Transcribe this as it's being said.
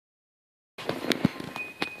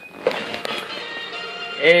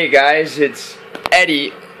Hey guys, it's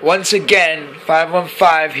Eddie once again,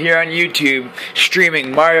 515 here on YouTube,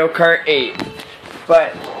 streaming Mario Kart 8.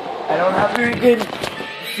 But I don't have very good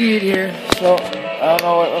feed here, so I don't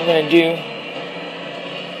know what I'm gonna do.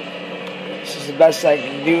 This is the best I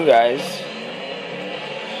can do, guys.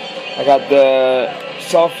 I got the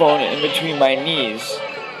cell phone in between my knees,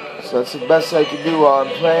 so that's the best I can do while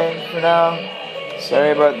I'm playing for now.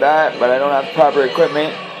 Sorry about that, but I don't have proper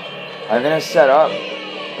equipment. I'm gonna set up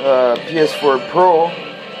PS4 Pro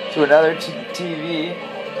to another TV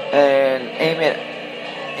and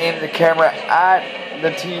aim the camera at the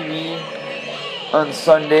TV on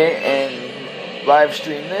Sunday and live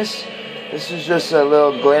stream this. This is just a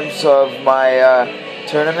little glimpse of my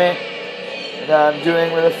tournament that I'm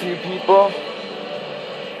doing with a few people.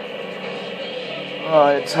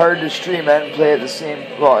 It's hard to stream and play at the same.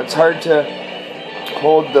 Well, it's hard to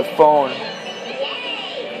hold the phone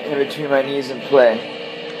in between my knees and play.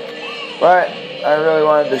 But I really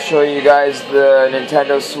wanted to show you guys the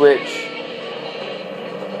Nintendo Switch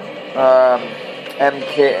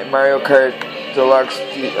mk8 mariokart deluxe.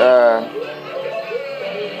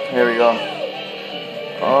 Here we go.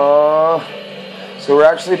 So we're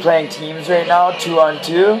actually playing teams right now,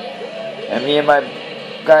 2-on-2, and me and my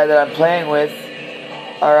guy that I'm playing with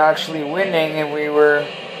are actually winning, and we were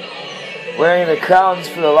wearing the crowns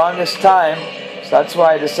for the longest time, so that's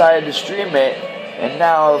why I decided to stream it. And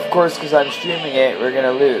now, of course, because I'm streaming it, we're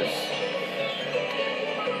gonna lose.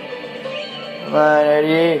 Come on,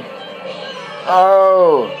 Eddie.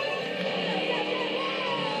 Oh!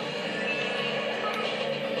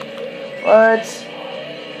 What?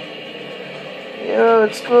 Yo,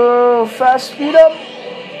 let's go. Fast speed up.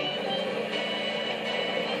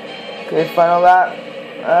 Okay, final lap.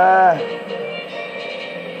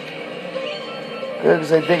 Good,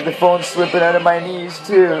 because I think the phone's slipping out of my knees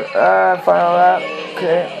too. Final lap.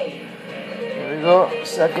 Okay. Here we go.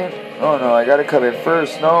 Second. Oh no, I gotta come in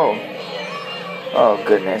first. No. Oh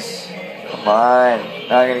goodness. Come on.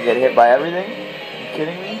 Now I'm gonna get hit by everything? Are you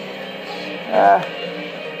kidding me?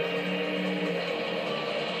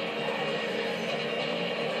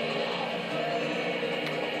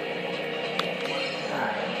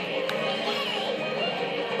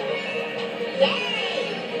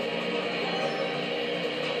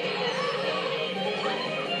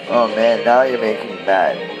 Oh man, now you're making me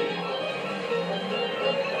mad.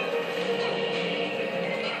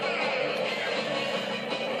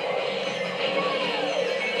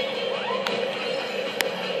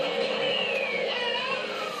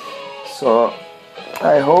 So,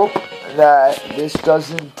 I hope that this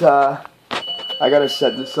doesn't, I gotta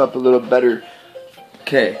set this up a little better.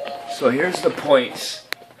 Okay, so here's the points.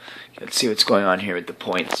 Let's see what's going on here with the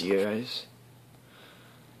points, you guys.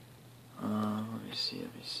 Let me see.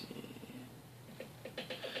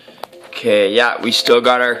 Okay, yeah, we still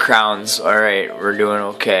got our crowns. Alright, we're doing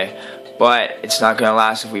okay. But it's not gonna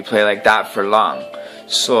last if we play like that for long.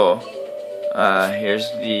 So,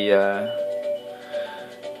 here's the,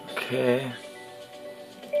 okay.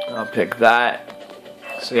 I'll pick that.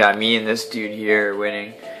 So yeah, me and this dude here are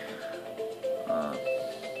winning.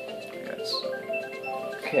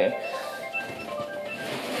 Okay.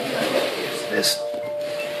 Use this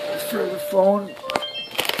for the phone.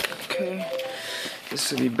 Okay.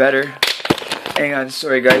 This will be better. Hang on,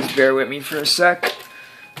 sorry guys, bear with me for a sec.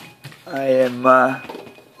 I am,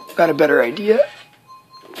 got a better idea.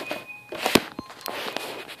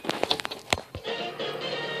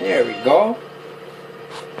 There we go.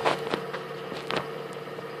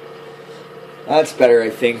 That's better, I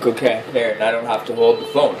think. Okay, there, and I don't have to hold the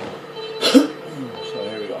phone. So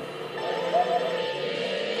here we go.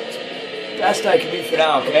 Best I can do for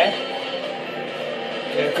now, okay?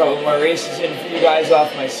 Get a couple more races in for you guys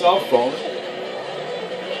off my cell phone.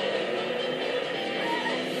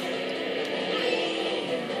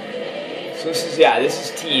 So this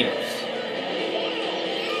is teams.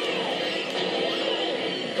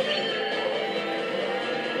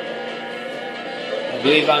 I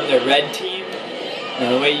believe I'm the red team.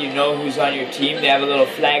 And the way you know who's on your team, they have a little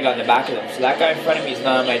flag on the back of them. So that guy in front of me is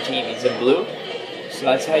not on my team, he's in blue. So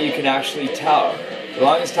that's how you can actually tell. The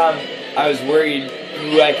longest time I was worried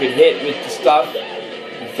who I could hit with the stuff.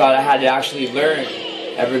 I thought I had to actually learn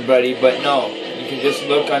everybody, but no. You can just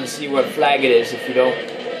look and see what flag it is if you don't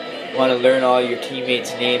want to learn all your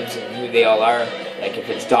teammates' names and who they all are. Like if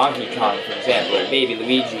it's Donkey Kong, for example, or Baby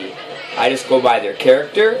Luigi. I just go by their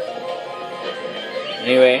character.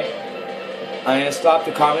 Anyway, I'm going to stop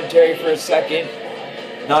the commentary for a second.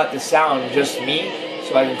 Not the sound, just me,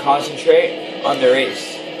 so I can concentrate on the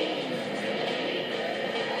race.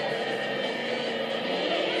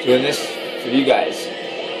 Doing this for you guys.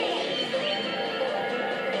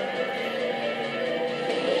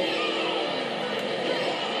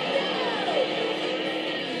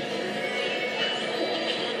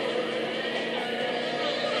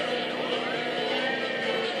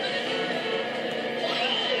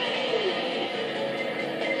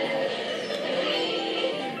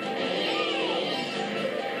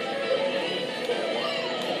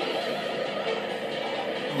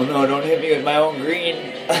 Oh no, don't hit me with my own green.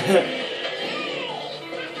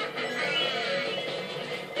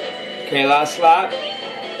 Okay, last lap.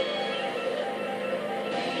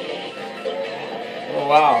 Oh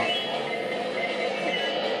wow.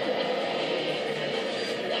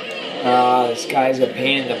 This guy's a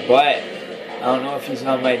pain in the butt. I don't know if he's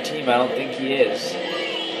on my team. I don't think he is.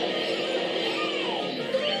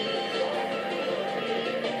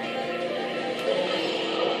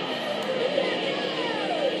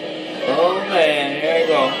 Oh man, here I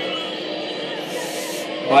go.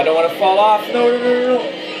 Oh, I don't want to fall off. No, no, no, no.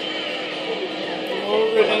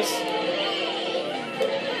 Oh goodness.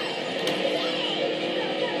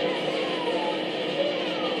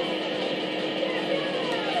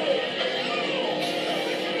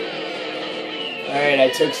 Alright, I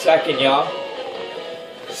took second, y'all.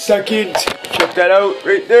 Second. Check that out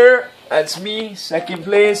right there. That's me, second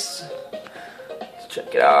place. Let's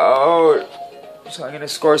check it out. So I'm going to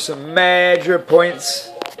score some major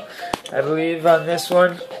points, I believe, on this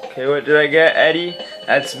one. Okay, what did I get? Eddie.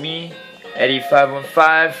 That's me.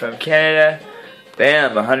 Eddie515 from Canada.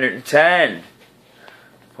 Bam, 110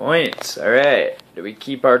 points. Alright. Do we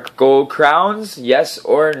keep our gold crowns? Yes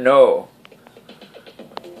or no?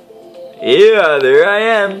 Yeah, there I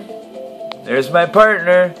am. There's my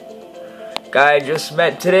partner. Guy I just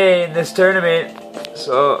met today in this tournament.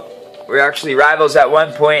 So we're actually rivals at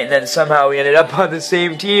one point, and then somehow we ended up on the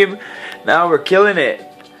same team. Now we're killing it.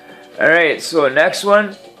 Alright, so next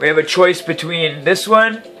one, we have a choice between this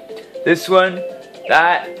one,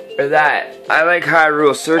 that, or that. I like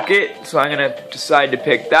Hyrule Circuit, so I'm going to decide to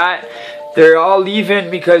pick that. They're all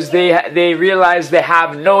leaving because they realize they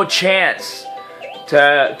have no chance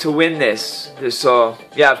to win this. So,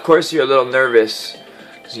 yeah, of course you're a little nervous,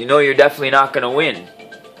 because you know you're definitely not going to win.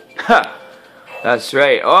 Ha! That's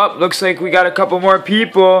right. Oh, looks like we got a couple more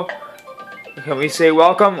people. Can we say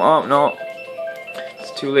welcome? Oh, no.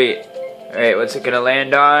 It's too late. Alright, what's it going to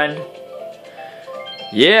land on?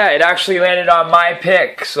 Yeah, it actually landed on my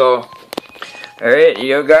pick. So, alright,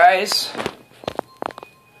 you guys.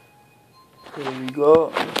 Here we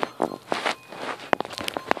go.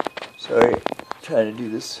 Sorry, trying to do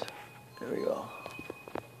this. There we go.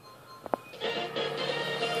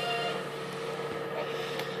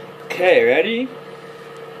 Okay, ready?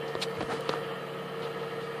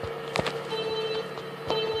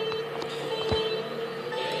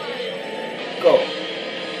 Go.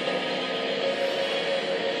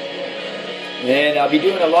 And I'll be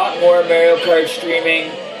doing a lot more Mario Kart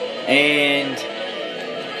streaming, and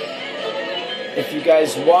if you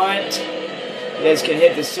guys want, you guys can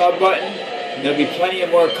hit the sub button, and there'll be plenty of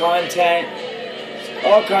more content,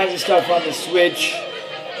 all kinds of stuff on the Switch,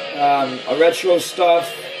 retro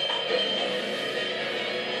stuff.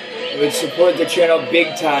 It would support the channel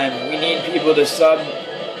big time. We need people to sub.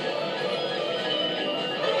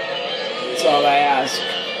 That's all I ask.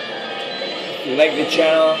 If you like the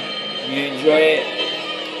channel, you enjoy it,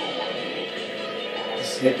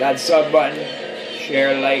 just hit that sub button,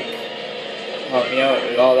 share, like, help me out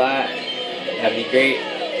with all that. That'd be great.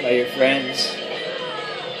 Tell your friends.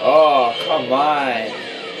 Oh, come on.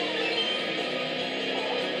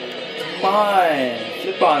 Come on.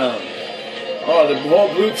 Flip on them. Oh, the whole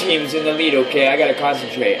blue team's in the lead. Okay, I gotta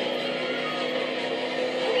concentrate.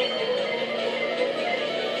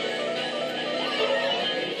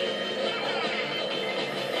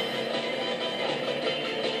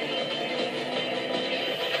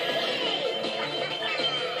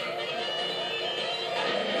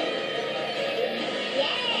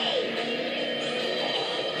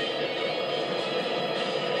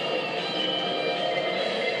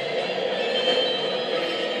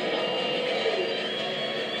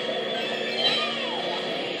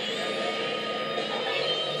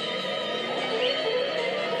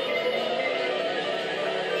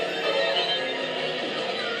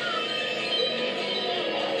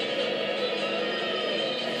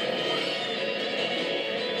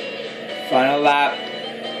 Final lap.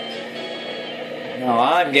 Now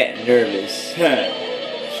I'm getting nervous.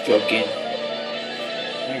 Just joking.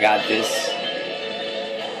 I got this.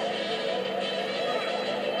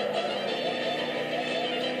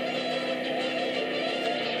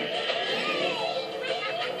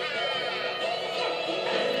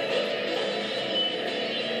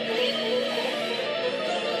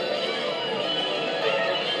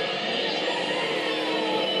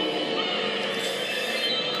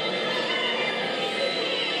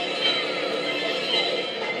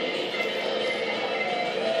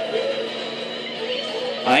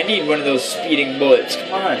 I need one of those speeding bullets.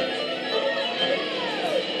 Come on.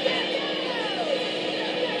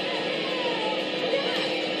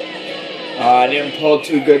 I didn't pull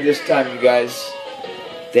too good this time, you guys.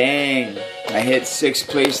 Dang. I hit 6th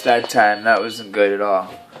place that time. That wasn't good at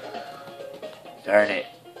all. Darn it.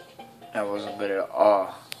 That wasn't good at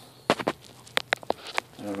all.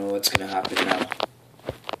 I don't know what's going to happen now.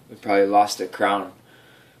 We probably lost the crown,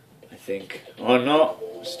 I think. Oh no.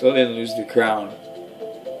 Still didn't lose the crown.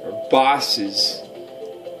 We're bosses.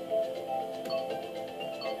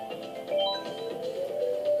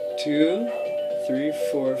 2, 3,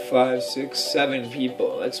 4, 5, 6, 7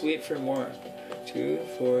 people. Let's wait for more. 2,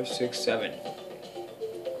 4, 6, 7.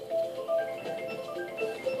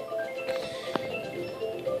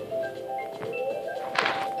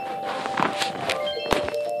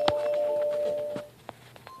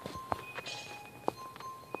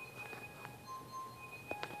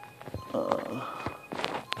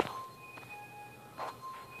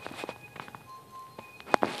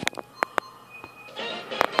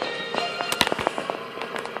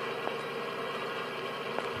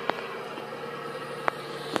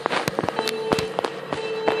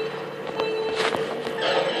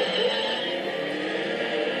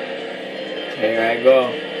 Here I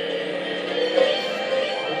go.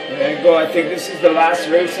 Here I go. I think this is the last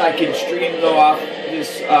race I can stream though off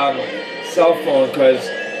this cell phone because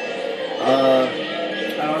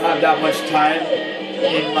I don't have that much time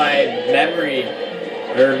in my memory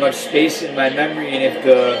or much space in my memory, and if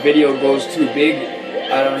the video goes too big,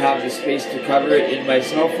 I don't have the space to cover it in my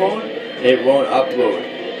cell phone. It won't upload.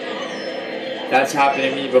 That's happened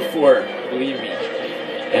to me before, believe me.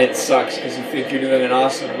 And it sucks because you think you're doing an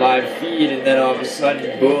awesome live feed and then all of a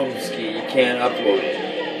sudden, boom, ski, you can't upload it.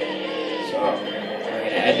 So, I'm going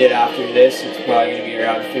to end it after this. It's probably going to be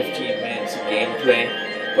around 15 minutes of gameplay.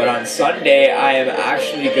 But on Sunday, I am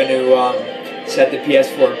actually going to set the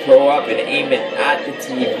PS4 Pro up and aim it at the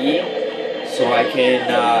TV so I can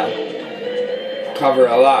cover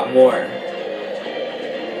a lot more.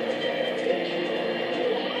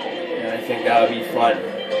 And I think that'll be fun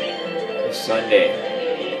this Sunday.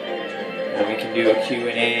 And we can do a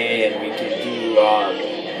Q&A, and we can do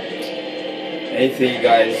anything you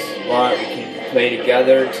guys want. We can play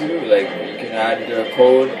together too. Like, you can add the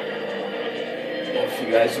code if you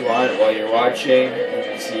guys want while you're watching. You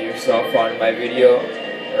can see yourself on my video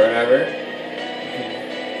or whatever. You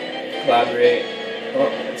can collaborate. Oh,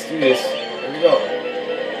 let's do this. Here we go.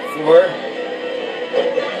 4.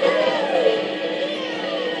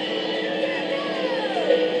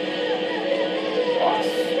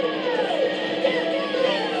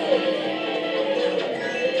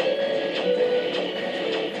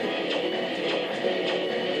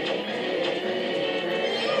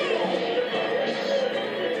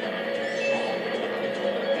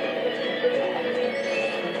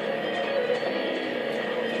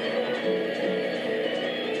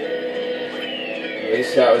 At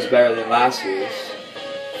least that was better than last week's.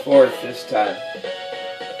 4th this time.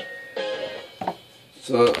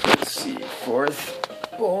 So let's see. 4th.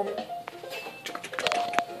 Boom.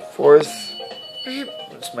 4th.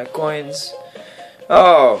 What's my coins?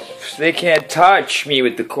 Oh, they can't touch me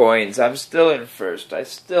with the coins. I'm still in 1st. I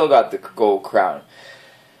still got the gold crown.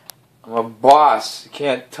 I'm a boss. You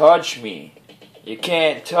can't touch me. You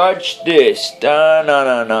can't touch this.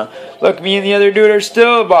 No. Look, me and the other dude are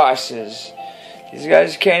still bosses. These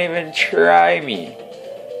guys can't even try me.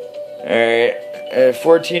 Alright,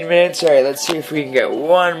 14 minutes. Alright, let's see if we can get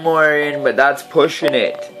one more in, but that's pushing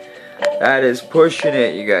it. That is pushing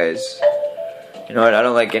it, you guys. You know what, I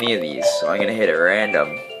don't like any of these, so I'm gonna hit it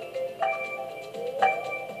random.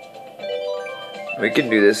 We can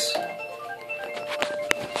do this.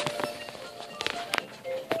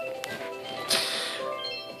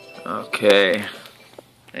 Okay.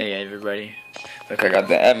 Hey everybody. Look, I got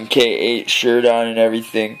the mk8 shirt on and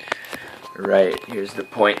everything. Right, here's the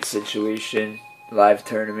point situation. Live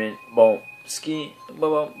tournament. Boom. Ski.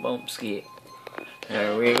 Boom, boom, ski.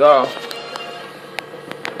 There we go.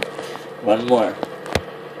 One more.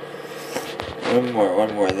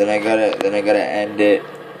 Then I gotta end it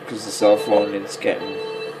because the cell phone is getting,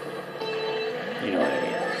 you know what I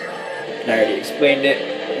mean. I already explained it.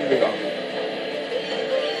 Here we go.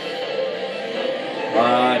 Come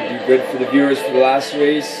on, do good for the viewers for the last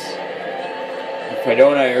race. If I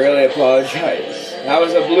don't, I really apologize. That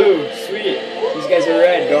was a blue. Sweet. These guys are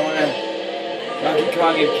red. Don't want to Donkey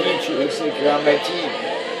Kong and Peach. It looks like you're on my team.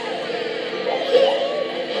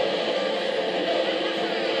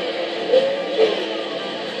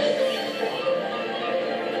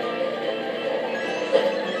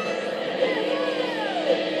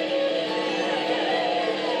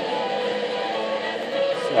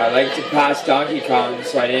 So I like to pass Donkey Kong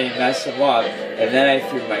so I didn't mess him up. And then I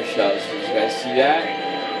threw my shells. Did you guys see that?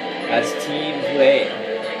 That's team play.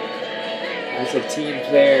 That's a team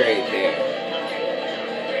player right there.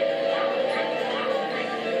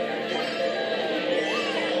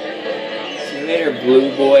 See you later,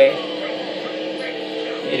 blue boy.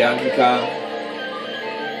 Hey, Donkey Kong.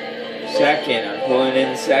 Second. I'm pulling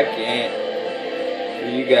in second. For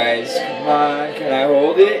you guys. Come on. Can I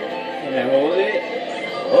hold it? Can I hold it?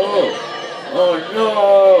 Oh. Oh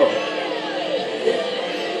no.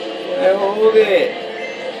 Can I hold it?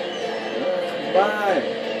 Come on.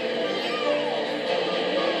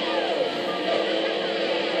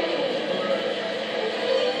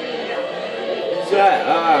 Who's that?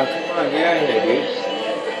 Ah, come on, get out of here, dude.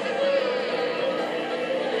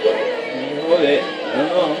 Can you hold it? I don't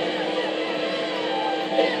know.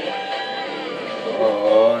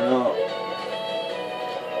 Oh no.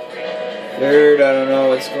 Third, I don't know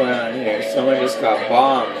what's going on here. Someone just got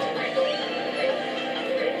bombed.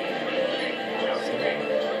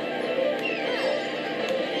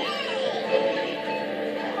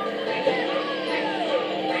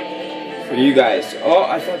 For you guys. Oh,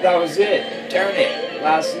 I thought that was it. Darn it.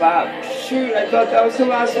 Last lap. Shoot, I thought that was the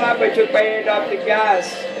last lap. I took my hand off the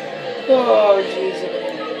gas. Oh, Jesus.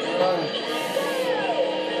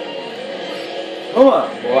 Come on,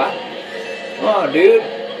 boy. Come on, dude.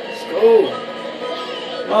 Let's go.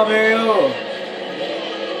 Come on, Mario.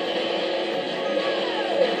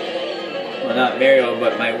 Well, not Mario,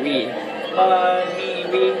 but my Wii. Come on, me,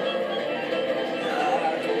 Wii.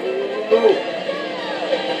 Go.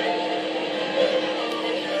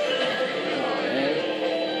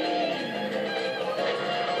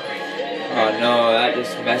 Oh no, that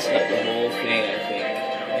just messed up the whole thing, I think.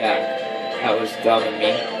 Yeah, that was dumb of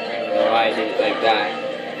me. I don't know why I did it like that.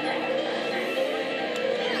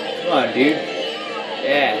 Come on, dude.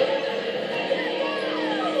 Yeah.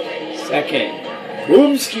 Second.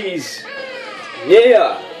 Boomskis.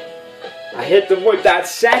 Yeah. I hit them with that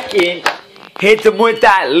second. Hit them with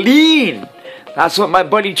that lean. That's what my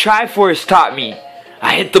buddy Triforce taught me.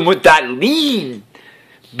 I hit them with that lean.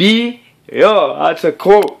 Yo, that's a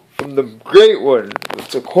quote from the great one.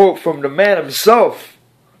 It's a quote from the man himself.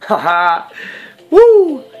 Haha.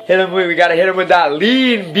 Woo! Hit him with, we gotta hit him with that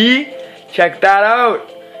lean, B. Check that out.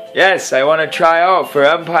 Yes, I want to try out for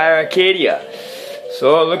Empire Arcadia.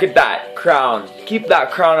 So look at that crown. Keep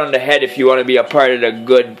that crown on the head if you want to be a part of the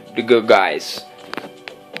good guys.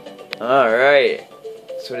 Alright.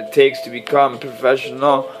 That's what it takes to become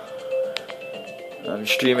professional. I'm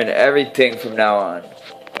streaming everything from now on.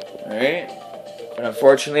 Alright. But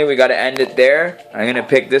unfortunately, we gotta end it there. I'm gonna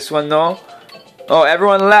pick this one though. Oh,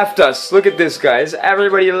 everyone left us. Look at this, guys.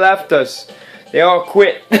 Everybody left us. They all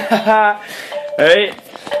quit. Alright?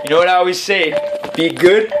 You know what I always say? Be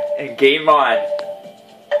good and game on.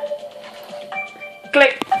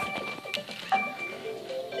 Click.